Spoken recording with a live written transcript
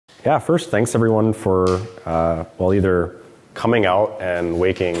Yeah, first, thanks everyone for, either coming out and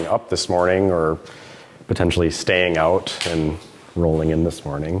waking up this morning or potentially staying out and rolling in this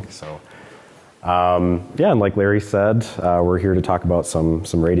morning. So, and like Larry said, we're here to talk about some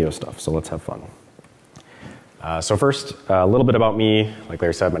radio stuff, so let's have fun. So first, a little bit about me. Like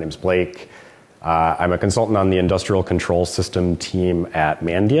Larry said, my name's Blake. I'm a consultant on the industrial control system team at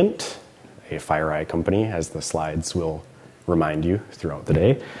Mandiant, a FireEye company, as the slides will remind you throughout the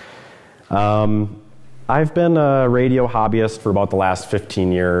day. I've been a radio hobbyist for about the last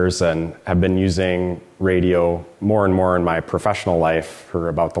 15 years and have been using radio more and more in my professional life for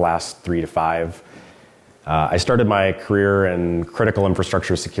about the last 3 to 5. I started my career in critical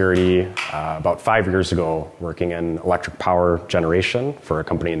infrastructure security about 5 years ago, working in electric power generation for a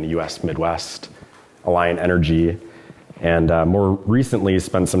company in the US Midwest, Alliant Energy, and more recently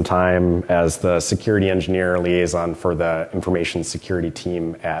spent some time as the security engineer liaison for the information security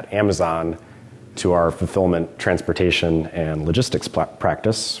team at Amazon to our fulfillment, transportation, and logistics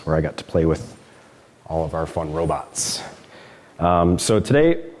practice, where I got to play with all of our fun robots. So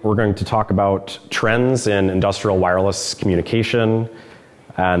today, we're going to talk about trends in industrial wireless communication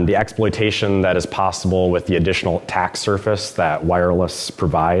and the exploitation that is possible with the additional attack surface that wireless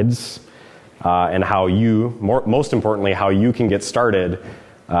provides, and how you, most importantly, how you can get started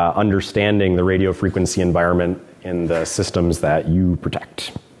understanding the radio frequency environment in the systems that you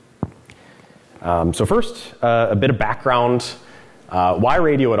protect. So first, a bit of background. Why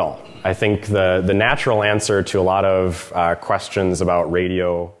radio at all? I think the natural answer to a lot of questions about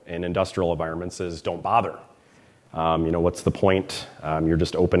radio in industrial environments is don't bother. What's the point? You're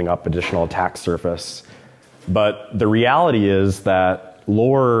just opening up additional attack surface. But the reality is that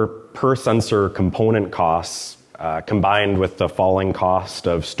lower per sensor component costs combined with the falling cost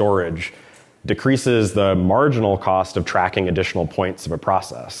of storage decreases the marginal cost of tracking additional points of a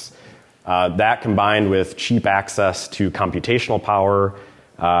process. That combined with cheap access to computational power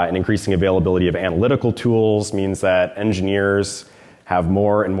and increasing availability of analytical tools means that engineers have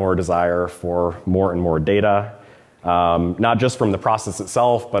more and more desire for more and more data, not just from the process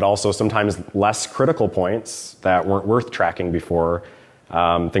itself, but also sometimes less critical points that weren't worth tracking before,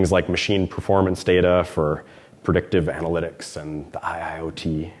 things like machine performance data for predictive analytics and the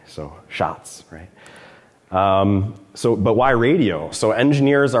IIoT, so shots, right? But why radio? So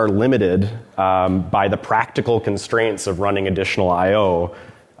engineers are limited by the practical constraints of running additional I/O.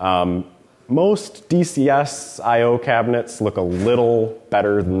 Most DCS I/O cabinets look a little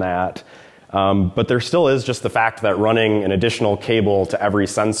better than that, but there still is just the fact that running an additional cable to every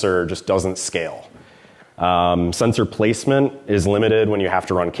sensor just doesn't scale. Sensor placement is limited when you have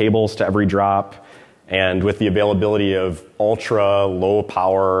to run cables to every drop, and with the availability of ultra low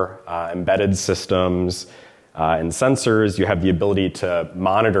power embedded systems and sensors, you have the ability to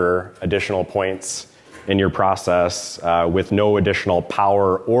monitor additional points in your process with no additional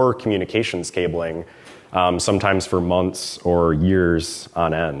power or communications cabling, sometimes for months or years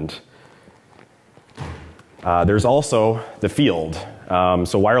on end. There's also the field.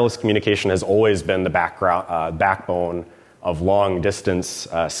 So wireless communication has always been the backbone of long-distance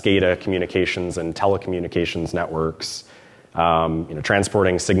SCADA communications and telecommunications networks,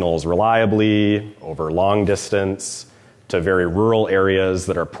 transporting signals reliably over long distance to very rural areas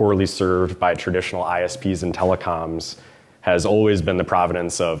that are poorly served by traditional ISPs and telecoms has always been the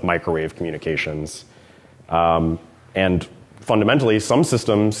provenance of microwave communications. And fundamentally, some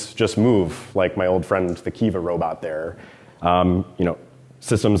systems just move, like my old friend, the Kiva robot there.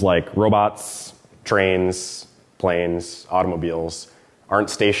 Systems like robots, trains, planes, automobiles aren't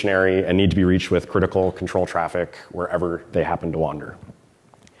stationary and need to be reached with critical control traffic wherever they happen to wander.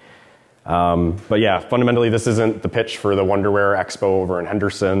 But yeah, fundamentally, this isn't the pitch for the Wonderware Expo over in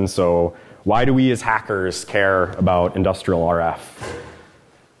Henderson. So why do we as hackers care about industrial RF?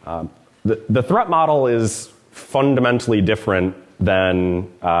 The threat model is fundamentally different than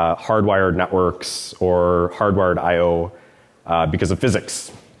hardwired networks or hardwired I/O because of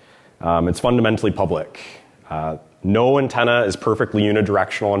physics. It's fundamentally public. No antenna is perfectly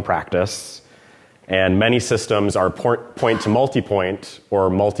unidirectional in practice, and many systems are point-to-multipoint or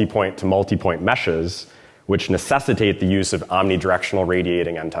multipoint-to-multipoint meshes, which necessitate the use of omnidirectional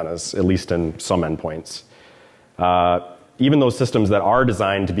radiating antennas, at least in some endpoints. Even those systems that are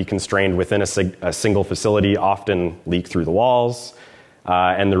designed to be constrained within a single facility often leak through the walls,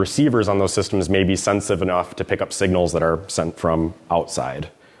 and the receivers on those systems may be sensitive enough to pick up signals that are sent from outside.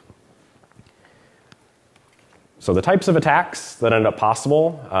 So the types of attacks that end up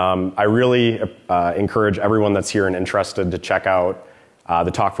possible, I really encourage everyone that's here and interested to check out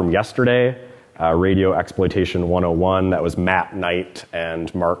the talk from yesterday. Radio Exploitation 101. That was Matt Knight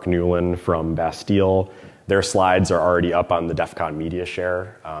and Mark Newland from Bastille. Their slides are already up on the DEF CON Media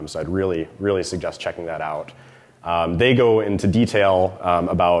Share, so I'd really, really suggest checking that out. They go into detail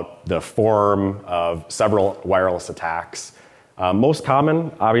about the form of several wireless attacks. Most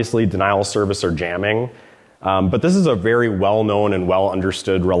common, obviously, denial of service or jamming. But this is a very well-known and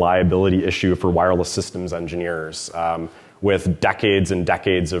well-understood reliability issue for wireless systems engineers, with decades and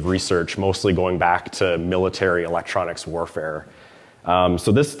decades of research, mostly going back to military electronics warfare.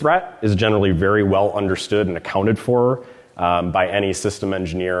 So this threat is generally very well understood and accounted for by any system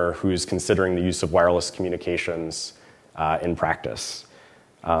engineer who's considering the use of wireless communications in practice.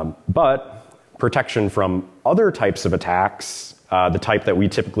 But protection from other types of attacks, the type that we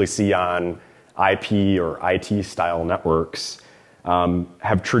typically see on IP or IT style networks,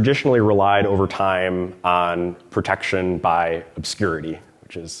 have traditionally relied over time on protection by obscurity,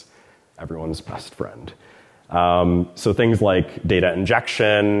 which is everyone's best friend. So things like data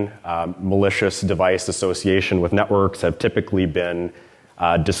injection, malicious device association with networks have typically been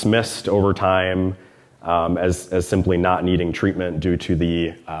dismissed over time as simply not needing treatment due to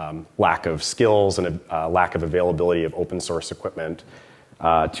the lack of skills and lack of availability of open source equipment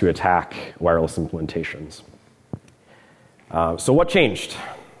to attack wireless implementations. So what changed?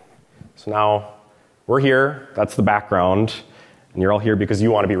 So now we're here, that's the background, and you're all here because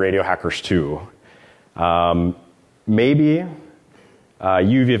you want to be radio hackers too. Maybe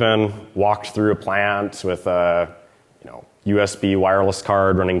you've even walked through a plant with a USB wireless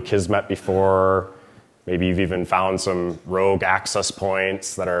card running Kismet before. Maybe you've even found some rogue access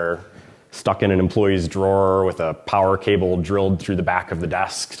points that are stuck in an employee's drawer with a power cable drilled through the back of the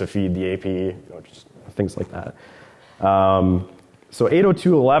desk to feed the AP, just things like that. So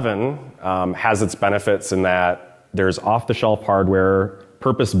 802.11 has its benefits in that there's off-the-shelf hardware,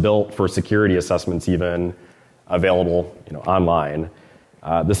 purpose-built for security assessments even, available online.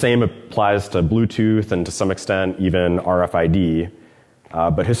 The same applies to Bluetooth and to some extent even RFID.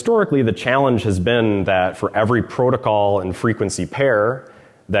 But historically, the challenge has been that for every protocol and frequency pair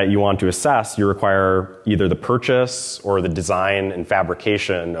that you want to assess, you require either the purchase or the design and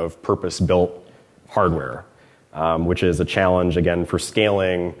fabrication of purpose-built hardware, which is a challenge, again, for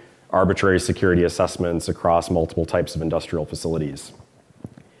scaling arbitrary security assessments across multiple types of industrial facilities.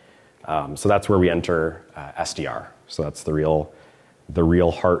 So that's where we enter SDR. So that's the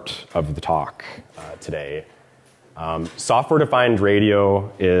real heart of the talk today. Software-defined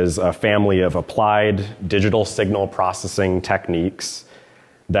radio is a family of applied digital signal processing techniques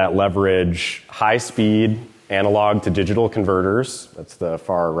that leverage high-speed analog to digital converters. That's the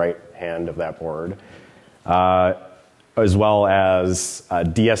far right hand of that board. As well as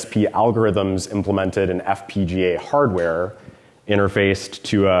DSP algorithms implemented in FPGA hardware interfaced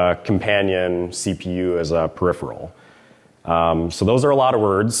to a companion CPU as a peripheral. So those are a lot of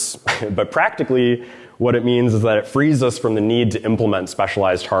words, but practically what it means is that it frees us from the need to implement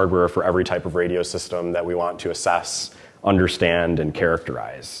specialized hardware for every type of radio system that we want to assess, understand, and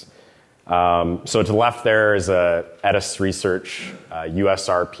characterize. So to the left there is a Edis Research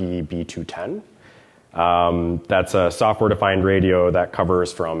USRP B210. That's a software-defined radio that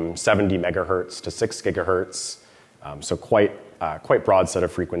covers from 70 megahertz to 6 gigahertz, so quite broad set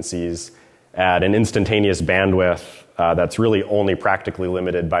of frequencies at an instantaneous bandwidth that's really only practically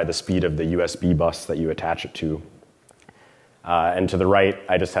limited by the speed of the USB bus that you attach it to. And to the right,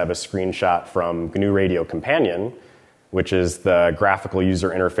 I just have a screenshot from GNU Radio Companion, which is the graphical user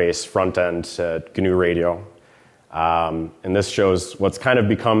interface front end to GNU Radio. And this shows what's kind of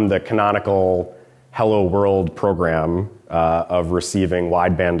become the canonical Hello World program of receiving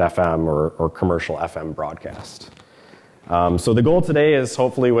wideband FM or commercial FM broadcast. So the goal today is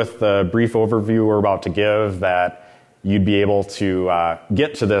hopefully with the brief overview we're about to give that you'd be able to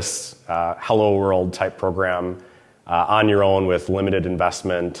get to this Hello World type program on your own with limited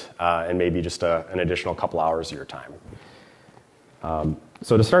investment and maybe just an additional couple hours of your time.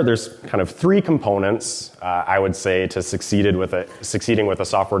 So to start, there's kind of three components, I would say, to succeeding with a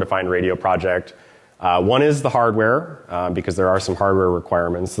software-defined radio project. One is the hardware, because there are some hardware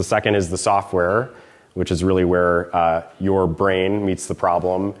requirements. The second is the software, which is really where your brain meets the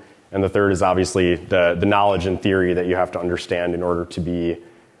problem. And the third is obviously the knowledge and theory that you have to understand in order to be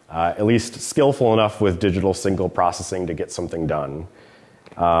at least skillful enough with digital signal processing to get something done.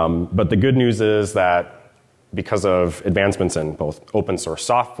 But the good news is that because of advancements in both open source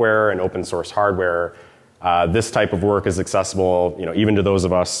software and open source hardware, this type of work is accessible, even to those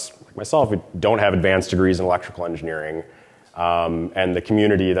of us, like myself, who don't have advanced degrees in electrical engineering. And the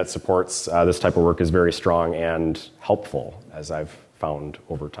community that supports this type of work is very strong and helpful, as I've found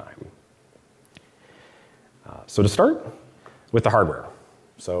over time. So to start with the hardware.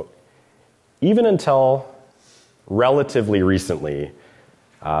 So even until relatively recently,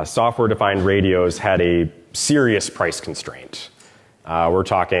 software-defined radios had a serious price constraint. We're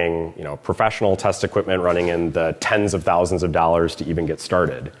talking, professional test equipment running in the tens of thousands of dollars to even get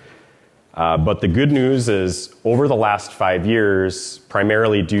started. But the good news is, over the last 5 years,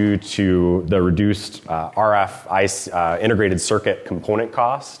 primarily due to the reduced RF integrated circuit component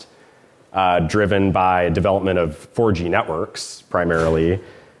cost, driven by development of 4G networks primarily,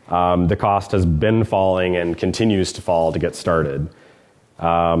 the cost has been falling and continues to fall to get started.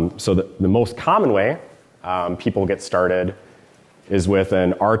 So the most common way people get started is with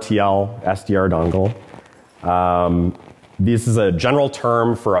an RTL SDR dongle. This is a general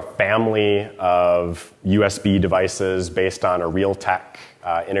term for a family of USB devices based on a Realtek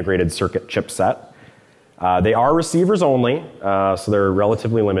integrated circuit chipset. They are receivers only, so they're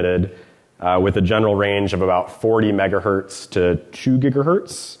relatively limited, with a general range of about 40 megahertz to 2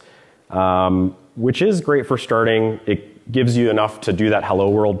 gigahertz, which is great for starting. It gives you enough to do that Hello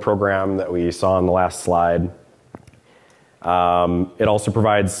World program that we saw on the last slide. It also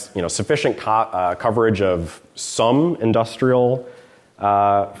provides sufficient coverage of some industrial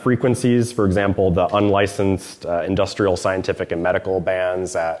frequencies. For example, the unlicensed industrial, scientific, and medical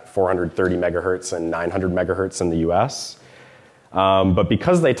bands at 430 megahertz and 900 megahertz in the US. But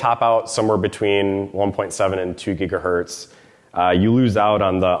because they top out somewhere between 1.7 and 2 gigahertz, you lose out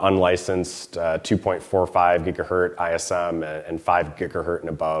on the unlicensed 2.45 gigahertz ISM and 5 gigahertz and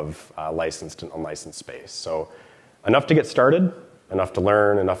above licensed and unlicensed space. So enough to get started, enough to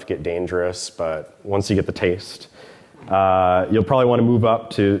learn, enough to get dangerous, but once you get the taste, you'll probably want to move up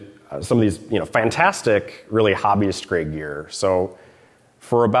to some of these fantastic, really hobbyist-grade gear. So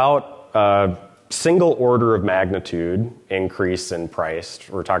for about a single order of magnitude increase in price,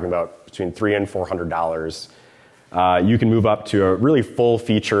 we're talking about between $300 and $400, you can move up to a really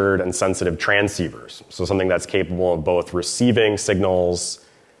full-featured and sensitive transceivers. So something that's capable of both receiving signals,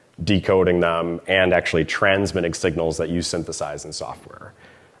 decoding them, and actually transmitting signals that you synthesize in software.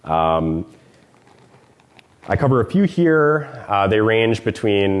 I cover a few here. They range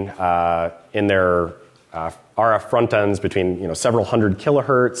between, in their RF front ends, between several hundred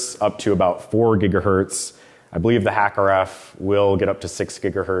kilohertz up to about 4 gigahertz. I believe the hack RF will get up to 6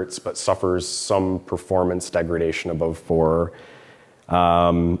 gigahertz, but suffers some performance degradation above 4.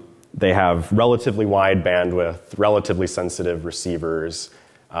 They have relatively wide bandwidth, relatively sensitive receivers.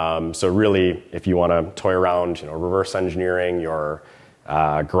 So really, if you want to toy around, reverse engineering your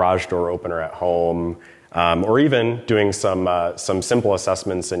garage door opener at home, or even doing some simple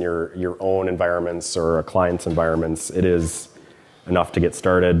assessments in your own environments or a client's environments, it is enough to get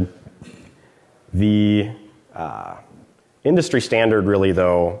started. The industry standard, really,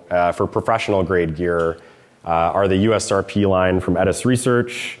 though, for professional grade gear are the USRP line from Edis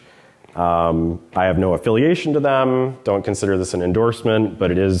Research. I have no affiliation to them, don't consider this an endorsement,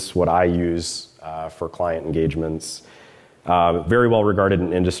 but it is what I use for client engagements. Very well regarded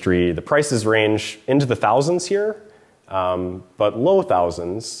in industry. The prices range into the thousands here, but low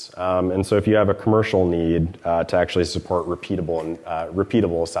thousands. And so if you have a commercial need to actually support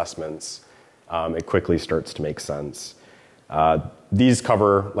repeatable assessments, it quickly starts to make sense. These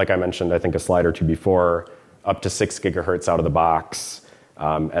cover, like I mentioned, I think a slide or two before, up to 6 gigahertz out of the box.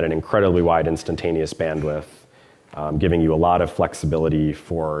 At an incredibly wide instantaneous bandwidth, giving you a lot of flexibility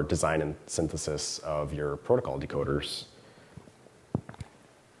for design and synthesis of your protocol decoders.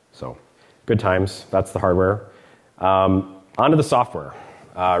 So, good times. That's the hardware. Onto the software.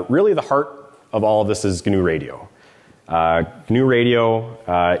 Really, the heart of all of this is GNU Radio. GNU Radio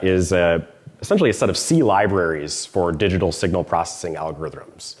is essentially a set of C libraries for digital signal processing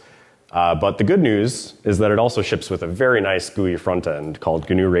algorithms. But the good news is that it also ships with a very nice GUI front end called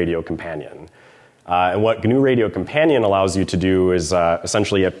GNU Radio Companion. And what GNU Radio Companion allows you to do is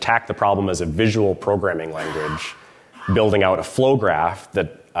essentially attack the problem as a visual programming language, building out a flow graph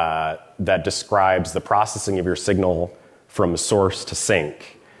that describes the processing of your signal from source to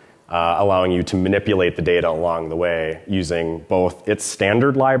sink, allowing you to manipulate the data along the way using both its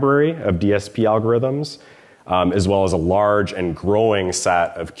standard library of DSP algorithms, as well as a large and growing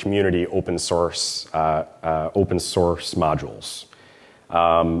set of community open source modules.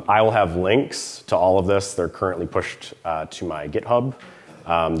 I will have links to all of this. They're currently pushed to my GitHub,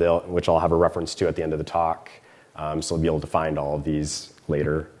 which I'll have a reference to at the end of the talk. So you'll be able to find all of these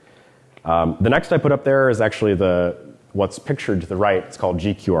later. The next I put up there is actually what's pictured to the right. It's called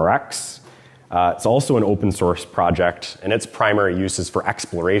GQRX. It's also an open source project, and its primary use is for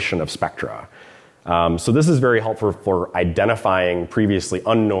exploration of spectra. So this is very helpful for identifying previously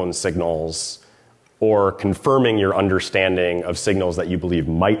unknown signals or confirming your understanding of signals that you believe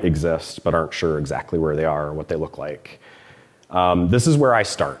might exist but aren't sure exactly where they are or what they look like. This is where I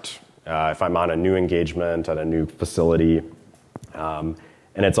start if I'm on a new engagement at a new facility. And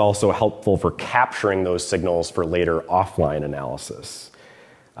it's also helpful for capturing those signals for later offline analysis.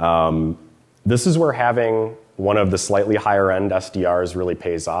 This is where having one of the slightly higher end SDRs really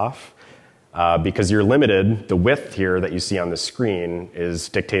pays off. Because you're limited, the width here that you see on the screen is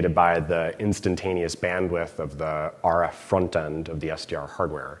dictated by the instantaneous bandwidth of the RF front end of the SDR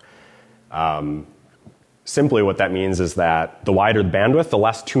hardware. Simply what that means is that the wider the bandwidth, the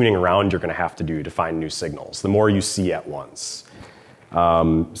less tuning around you're going to have to do to find new signals, the more you see at once.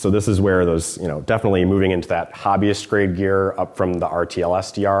 So this is where those, definitely moving into that hobbyist grade gear up from the RTL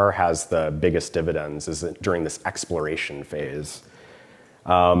SDR has the biggest dividends is during this exploration phase.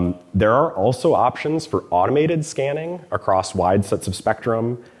 There are also options for automated scanning across wide sets of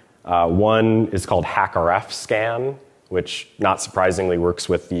spectrum. One is called HackRF scan, which not surprisingly works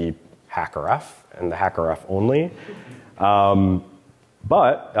with the HackRF and the HackRF only.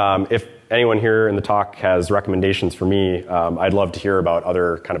 But if anyone here in the talk has recommendations for me, I'd love to hear about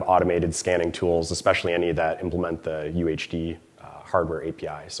other kind of automated scanning tools, especially any that implement the UHD hardware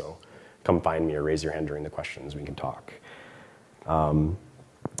API. So come find me or raise your hand during the questions. We can talk.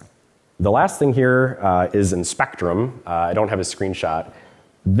 The last thing here is in Spectrum. I don't have a screenshot.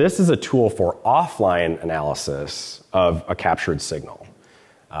 This is a tool for offline analysis of a captured signal.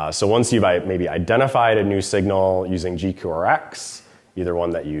 So once you've maybe identified a new signal using GQRX, either one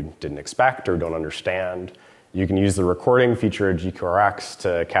that you didn't expect or don't understand, you can use the recording feature of GQRX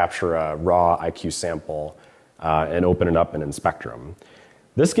to capture a raw IQ sample and open it up in Spectrum.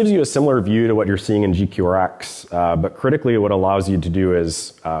 This gives you a similar view to what you're seeing in GQRX, but critically what it allows you to do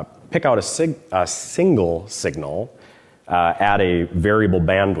is pick out a single signal at a variable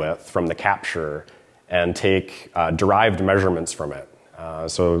bandwidth from the capture and take derived measurements from it.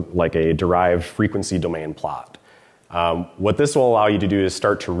 So like a derived frequency domain plot. What this will allow you to do is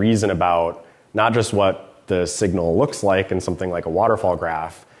start to reason about not just what the signal looks like in something like a waterfall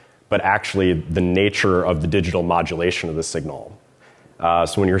graph, but actually the nature of the digital modulation of the signal.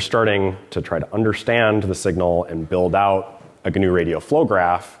 So when you're starting to try to understand the signal and build out a GNU Radio flow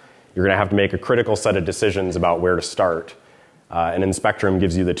graph, you're going to have to make a critical set of decisions about where to start. And in Spectrum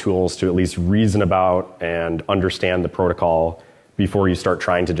gives you the tools to at least reason about and understand the protocol before you start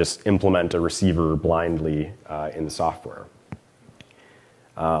trying to just implement a receiver blindly in the software.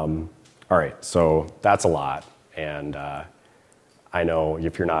 All right, so that's a lot. And I know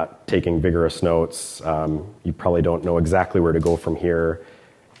if you're not taking vigorous notes, you probably don't know exactly where to go from here.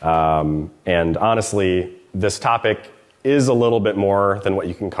 And honestly, this topic is a little bit more than what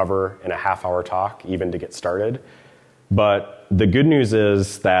you can cover in a half-hour talk, even to get started. But the good news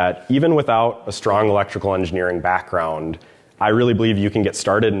is that even without a strong electrical engineering background, I really believe you can get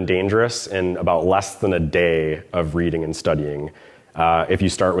started in Dangerous in about less than a day of reading and studying if you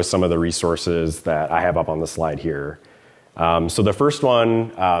start with some of the resources that I have up on the slide here. So the first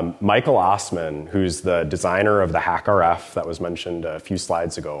one, Michael Osman, who's the designer of the HackRF that was mentioned a few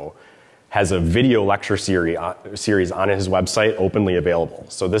slides ago, has a video lecture series on his website openly available.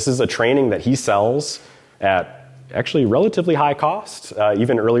 So this is a training that he sells at actually relatively high cost,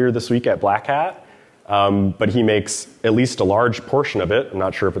 even earlier this week at Black Hat. But he makes at least a large portion of it, I'm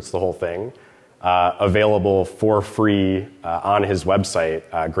not sure if it's the whole thing, available for free on his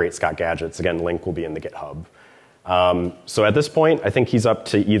website, Great Scott Gadgets. Again, link will be in the GitHub. So at this point, I think he's up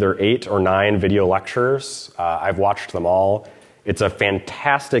to either 8 or 9 video lectures. I've watched them all. It's a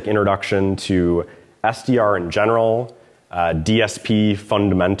fantastic introduction to SDR in general, DSP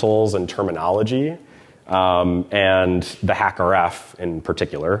fundamentals and terminology, and the HackRF in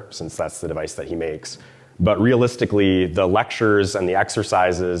particular, since that's the device that he makes. But realistically, the lectures and the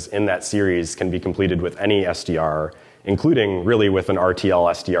exercises in that series can be completed with any SDR, including really with an RTL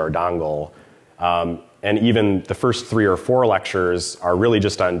SDR dongle. And even the first 3 or 4 lectures are really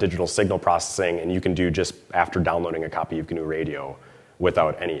just on digital signal processing, and you can do just after downloading a copy of GNU Radio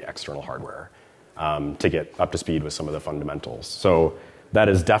without any external hardware to get up to speed with some of the fundamentals. So that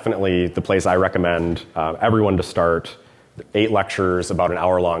is definitely the place I recommend everyone to start. 8 lectures, about an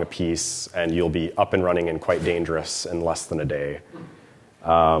hour long apiece, and you'll be up and running and quite dangerous in less than a day.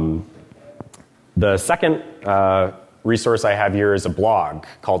 The second resource I have here is a blog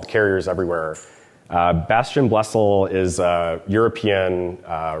called Carriers Everywhere. Bastian Blessel is a European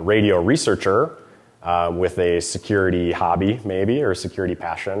radio researcher with a security hobby, maybe, or a security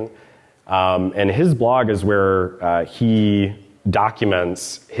passion. And his blog is where he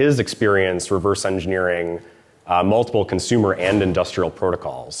documents his experience reverse engineering multiple consumer and industrial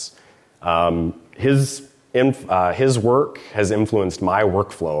protocols. his work has influenced my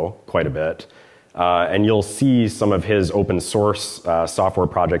workflow quite a bit. And you'll see some of his open source software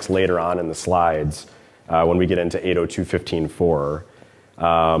projects later on in the slides when we get into 802.15.4.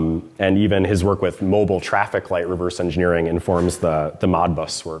 And even his work with mobile traffic light reverse engineering informs the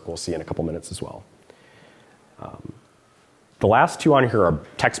Modbus work we'll see in a couple minutes as well. The last two on here are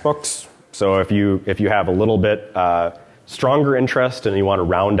textbooks. So if you have a little bit stronger interest and you want to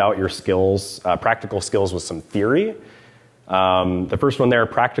round out your skills, practical skills with some theory, the first one there,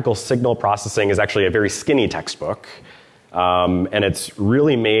 Practical Signal Processing, is actually a very skinny textbook. And it's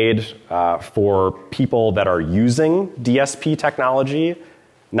really made for people that are using DSP technology,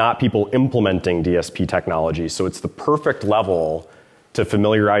 not people implementing DSP technology. So it's the perfect level to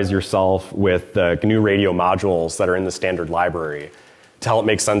familiarize yourself with the GNU Radio modules that are in the standard library to help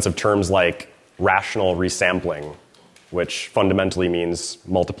make sense of terms like rational resampling, which fundamentally means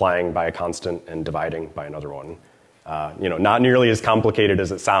multiplying by a constant and dividing by another one. Not nearly as complicated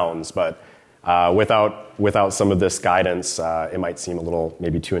as it sounds, but without some of this guidance, it might seem a little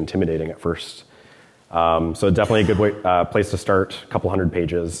maybe too intimidating at first. So definitely a good place to start, a couple hundred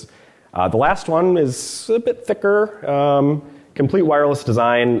pages. The last one is a bit thicker. Complete Wireless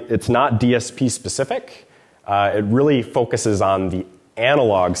Design. It's not DSP specific. It really focuses on the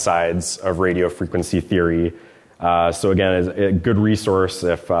analog sides of radio frequency theory. So again, it's a good resource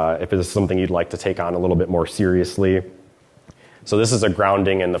if it is something you'd like to take on a little bit more seriously. So this is a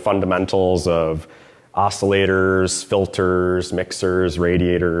grounding in the fundamentals of oscillators, filters, mixers,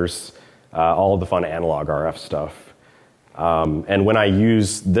 radiators, all of the fun analog RF stuff. And when I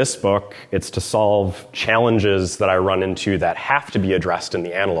use this book, it's to solve challenges that I run into that have to be addressed in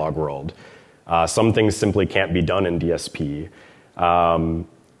the analog world. Some things simply can't be done in DSP.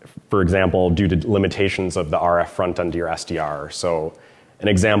 For example, due to limitations of the RF front end to your SDR. So an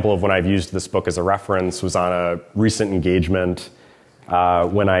example of when I've used this book as a reference was on a recent engagement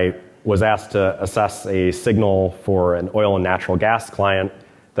when I was asked to assess a signal for an oil and natural gas client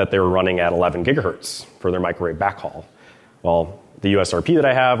that they were running at 11 gigahertz for their microwave backhaul. Well, the USRP that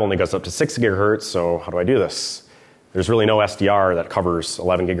I have only goes up to 6 gigahertz, so how do I do this? There's really no SDR that covers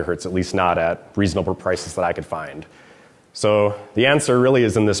 11 gigahertz, at least not at reasonable prices that I could find. So the answer really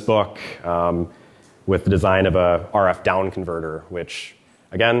is in this book with the design of a RF down converter, which,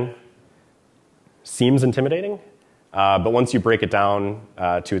 again, seems intimidating. But once you break it down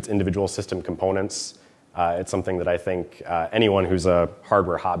to its individual system components, it's something that I think anyone who's a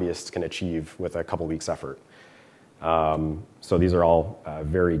hardware hobbyist can achieve with a couple weeks' effort. So these are all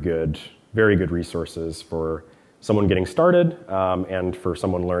very good resources for someone getting started and for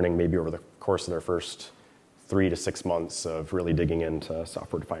someone learning maybe over the course of their first 3 to 6 months of really digging into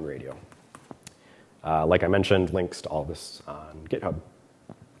software-defined radio. Like I mentioned, links to all this on GitHub.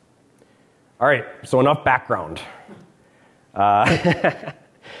 All right, so enough background.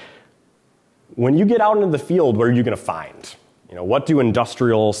 When you get out into the field, what are you going to find? What do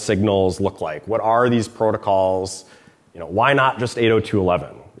industrial signals look like? What are these protocols? Why not just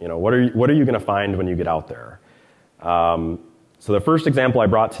 802.11? What are you going to find when you get out there? So the first example I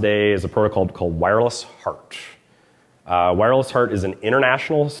brought today is a protocol called WirelessHART. WirelessHART is an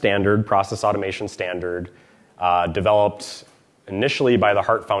international standard, process automation standard, developed initially by the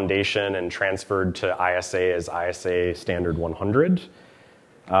HART Foundation and transferred to ISA as ISA Standard 100.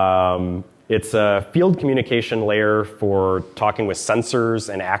 It's a field communication layer for talking with sensors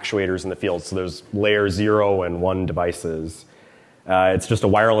and actuators in the field. So there's layer 0 and 1 devices. It's just a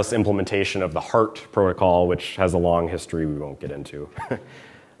wireless implementation of the HART protocol, which has a long history we won't get into.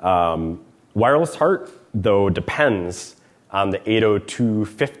 WirelessHART, though, depends on the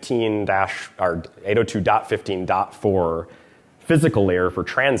 802.15.4 physical layer for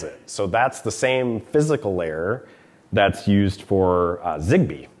transit. So that's the same physical layer that's used for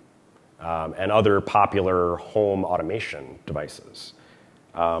Zigbee and other popular home automation devices.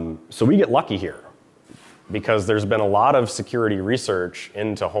 So we get lucky here, because there's been a lot of security research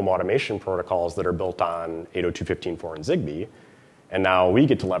into home automation protocols that are built on 802.15.4 and Zigbee, and now we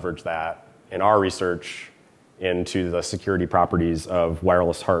get to leverage that in our research into the security properties of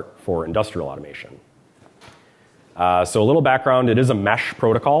WirelessHART for industrial automation. So a little background, it is a mesh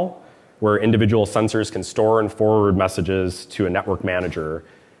protocol where individual sensors can store and forward messages to a network manager,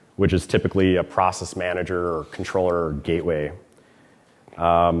 which is typically a process manager or controller or gateway.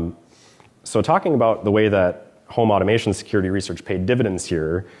 So talking about the way that home automation security research paid dividends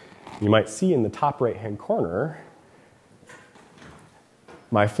here, you might see in the top right-hand corner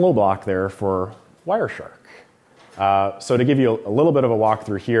my flow block there for Wireshark. So to give you a little bit of a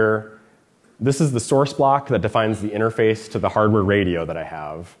walkthrough here, this is the source block that defines the interface to the hardware radio that I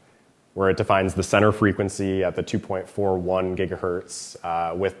have. where it defines the center frequency at the 2.41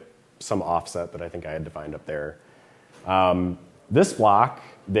 gigahertz with some offset that I think I had defined up there. This block,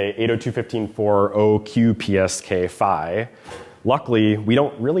 the 802.15.4 OQ-PSK luckily, we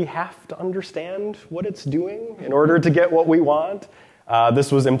don't really have to understand what it's doing in order to get what we want.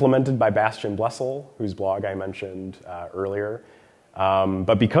 This was implemented by Bastian Blessel, whose blog I mentioned earlier.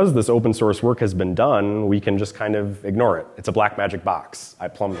 But because this open source work has been done, we can just kind of ignore it. It's a black magic box. I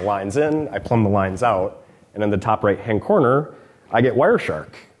plumb the lines in, I plumb the lines out, and in the top right-hand corner, I get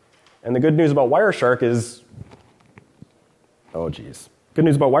Wireshark. And the good news about Wireshark is, oh geez. Good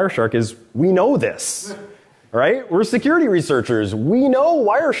news about Wireshark is we know this, right? We're security researchers. We know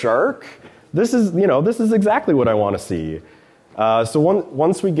Wireshark. This is exactly what I want to see. So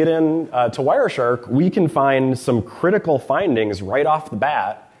once we get in to Wireshark, we can find some critical findings right off the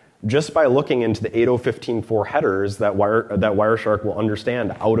bat just by looking into the 802.15.4 headers that Wireshark will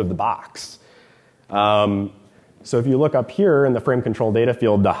understand out of the box. So if you look up here in the frame control data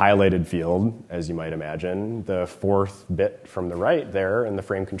field, the highlighted field, as you might imagine, the fourth bit from the right there in the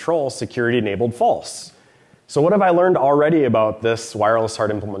frame control, security enabled false. So what have I learned already about this WirelessHART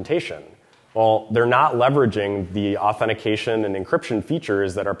implementation? Well, they're not leveraging the authentication and encryption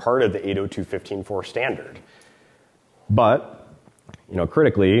features that are part of the 802.15.4 standard. But,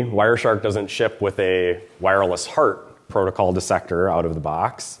 critically, Wireshark doesn't ship with a WirelessHART protocol dissector out of the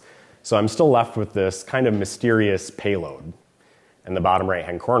box. So I'm still left with this kind of mysterious payload in the bottom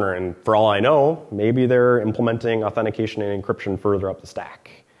right-hand corner. And for all I know, maybe they're implementing authentication and encryption further up the stack.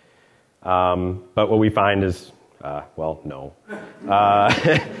 But what we find is, no.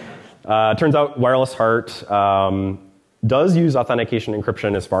 Turns out WirelessHART does use authentication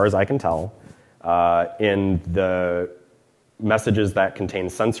encryption, as far as I can tell, in the messages that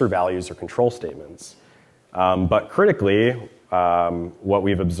contain sensor values or control statements. But critically, what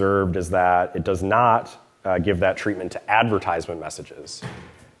we've observed is that it does not give that treatment to advertisement messages.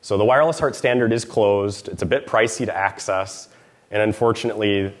 So the WirelessHART standard is closed. It's a bit pricey to access, and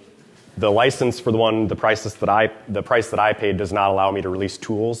unfortunately, the license for the price that I paid does not allow me to release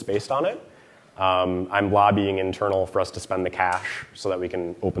tools based on it. I'm lobbying internal for us to spend the cash so that we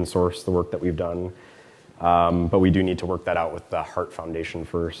can open source the work that we've done. But we do need to work that out with the HART Foundation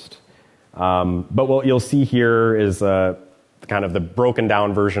first. But what you'll see here is kind of the broken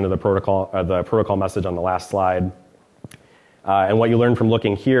down version of the protocol message on the last slide. And what you learn from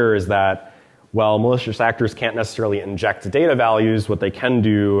looking here is that, while malicious actors can't necessarily inject data values, what they can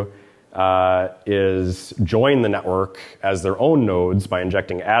do is join the network as their own nodes by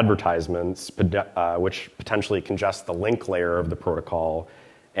injecting advertisements, which potentially congest the link layer of the protocol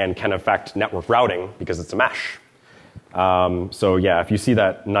and can affect network routing because it's a mesh. So yeah, if you see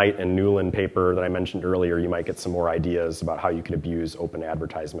that Knight and Newland paper that I mentioned earlier, you might get some more ideas about how you can abuse open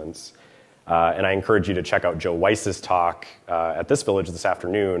advertisements. And I encourage you to check out Joe Weiss's talk at this village this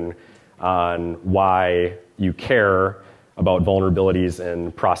afternoon on why you care about vulnerabilities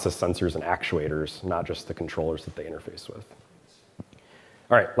in process sensors and actuators, not just the controllers that they interface with.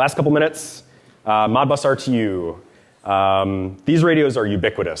 All right, last couple minutes. Modbus RTU. These radios are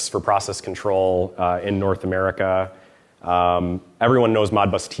ubiquitous for process control in North America. Everyone knows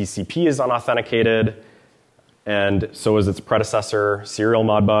Modbus TCP is unauthenticated, and so is its predecessor, Serial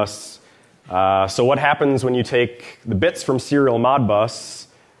Modbus. So what happens when you take the bits from Serial Modbus,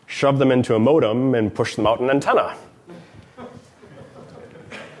 shove them into a modem, and push them out an antenna?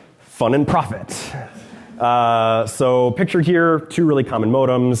 Fun and profit. So pictured here, two really common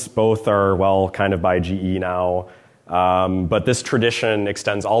modems. Both are, kind of by GE now. But this tradition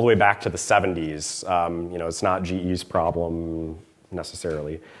extends all the way back to the 70s. It's not GE's problem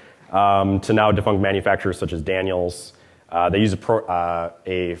necessarily. To now defunct manufacturers such as Daniels. They use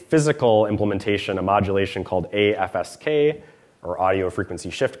a physical implementation, a modulation called AFSK, or audio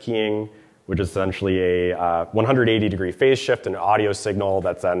frequency shift keying, which is essentially a 180-degree phase shift in an audio signal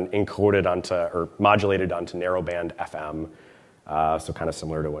that's then encoded onto or modulated onto narrowband FM. So kind of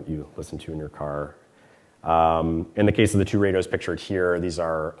similar to what you listen to in your car. In the case of the two radios pictured here, these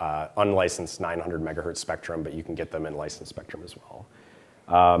are unlicensed 900 megahertz spectrum, but you can get them in licensed spectrum as well.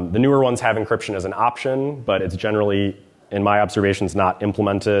 The newer ones have encryption as an option, but it's generally, in my observations, not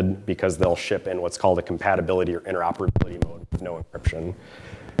implemented because they'll ship in what's called a compatibility or interoperability mode with no encryption.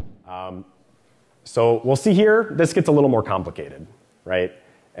 So we'll see here, this gets a little more complicated, right?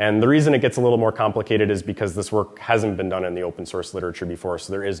 And the reason it gets a little more complicated is because this work hasn't been done in the open source literature before,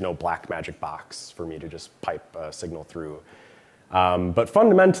 so there is no black magic box for me to just pipe a signal through. But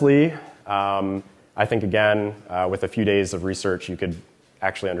fundamentally, I think, again, with a few days of research, you could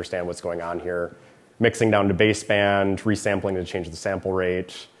actually understand what's going on here. Mixing down to baseband, resampling to change the sample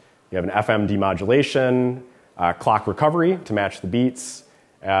rate, You have an FM demodulation, clock recovery to match the beats,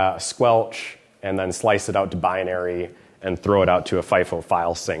 squelch, and then slice it out to binary and throw it out to a FIFO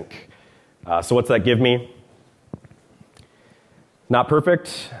file sync. So what's that give me? Not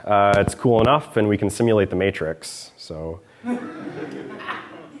perfect. It's cool enough, and we can simulate the matrix. So I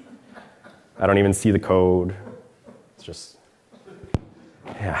don't even see the code. It's just,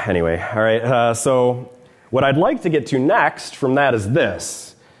 yeah, anyway. All right, so what I'd like to get to next from that is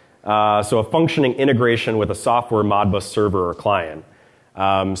this. So a functioning integration with a software Modbus server or client.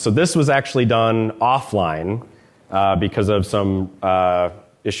 So this was actually done offline because of some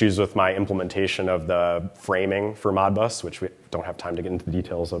issues with my implementation of the framing for Modbus, which we don't have time to get into the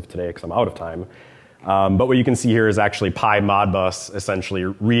details of today because I'm out of time. But what you can see here is actually Pi Modbus essentially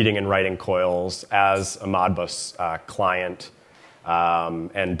reading and writing coils as a Modbus client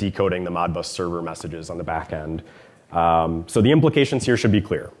and decoding the Modbus server messages on the back end. So the implications here should be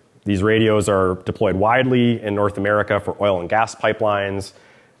clear. These radios are deployed widely in North America for oil and gas pipelines,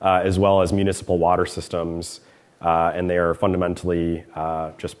 as well as municipal water systems, and they are fundamentally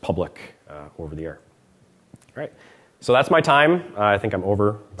just public over the air. All right, so that's my time. I think I'm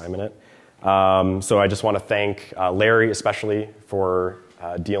over by a minute. So I just want to thank Larry especially for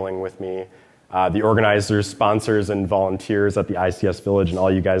dealing with me, the organizers, sponsors, and volunteers at the ICS Village, and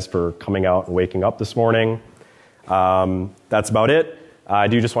all you guys for coming out and waking up this morning. That's about it. I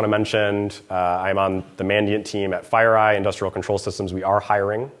do just want to mention I'm on the Mandiant team at FireEye Industrial Control Systems. We are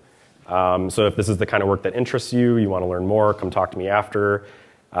hiring. So if this is the kind of work that interests you, you want to learn more, come talk to me after.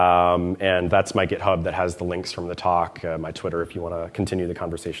 And that's my GitHub that has the links from the talk, my Twitter if you want to continue the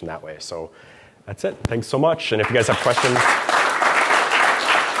conversation that way. So that's it. Thanks so much. And if you guys have questions.